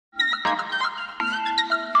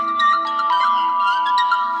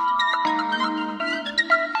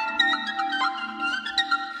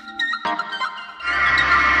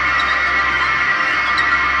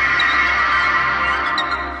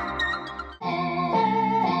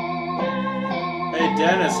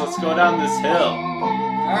Dennis, let's go down this hill.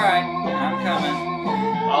 Alright, I'm coming.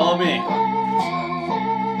 Follow me.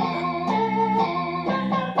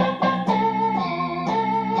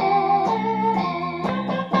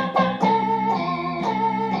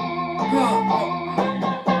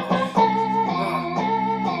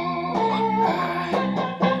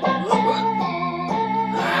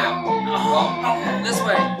 This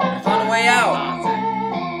way. I found a way out.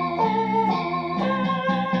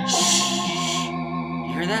 Shh.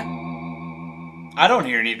 You hear that? I don't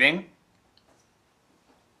hear anything.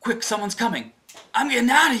 Quick, someone's coming. I'm getting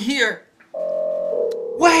out of here.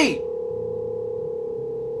 Wait!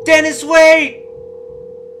 Dennis, wait!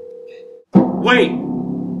 Wait!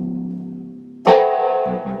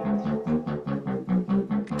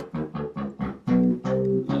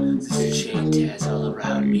 There's J-Taz all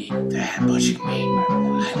around me. They're ambushing me.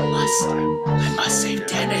 I must save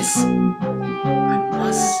Dennis. I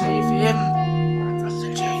must save him from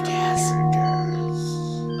the J-Taz.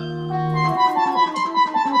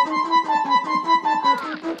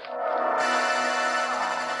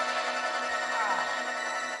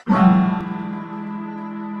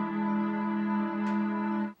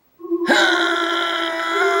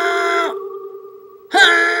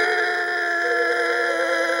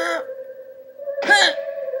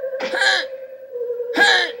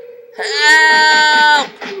 Help!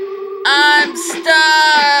 I'm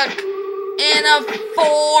stuck in a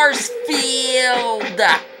force field.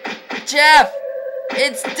 Jeff,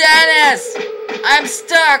 it's Dennis. I'm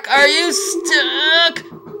stuck. Are you stuck?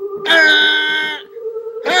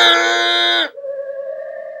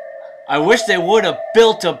 I wish they would have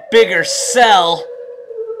built a bigger cell.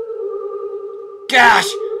 Gosh!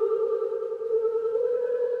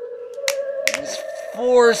 This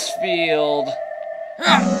force field.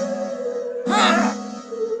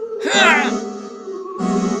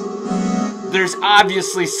 There's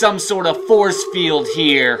obviously some sort of force field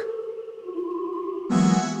here.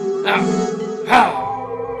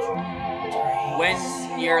 When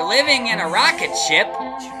you're living in a rocket ship,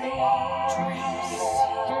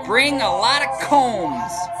 bring a lot of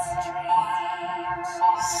combs.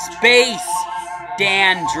 Space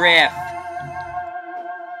dandruff.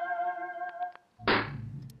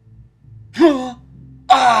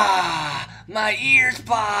 Ah, my ears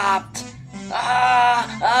popped. My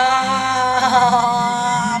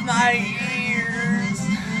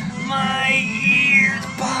ears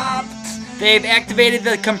popped. They've activated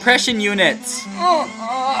the compression units.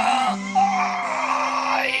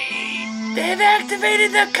 They've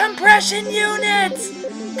activated the compression units.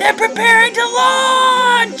 They're preparing to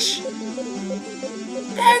launch.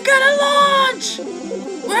 They're gonna launch.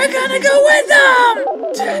 We're gonna go with them.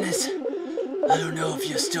 Dennis, I don't know if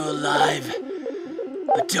you're still alive,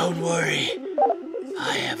 but don't worry.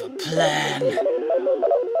 I have a plan.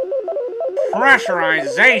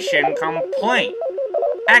 Pressurization complete.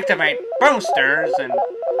 Activate boosters in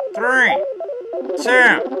 3,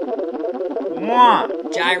 2,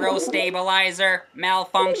 1. Gyro stabilizer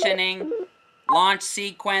malfunctioning. Launch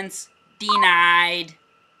sequence denied.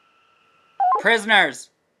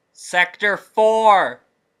 Prisoners, Sector 4.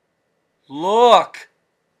 Look.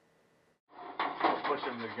 Push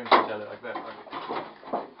them against each other like that.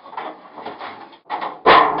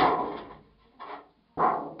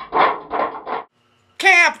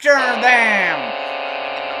 Capture them!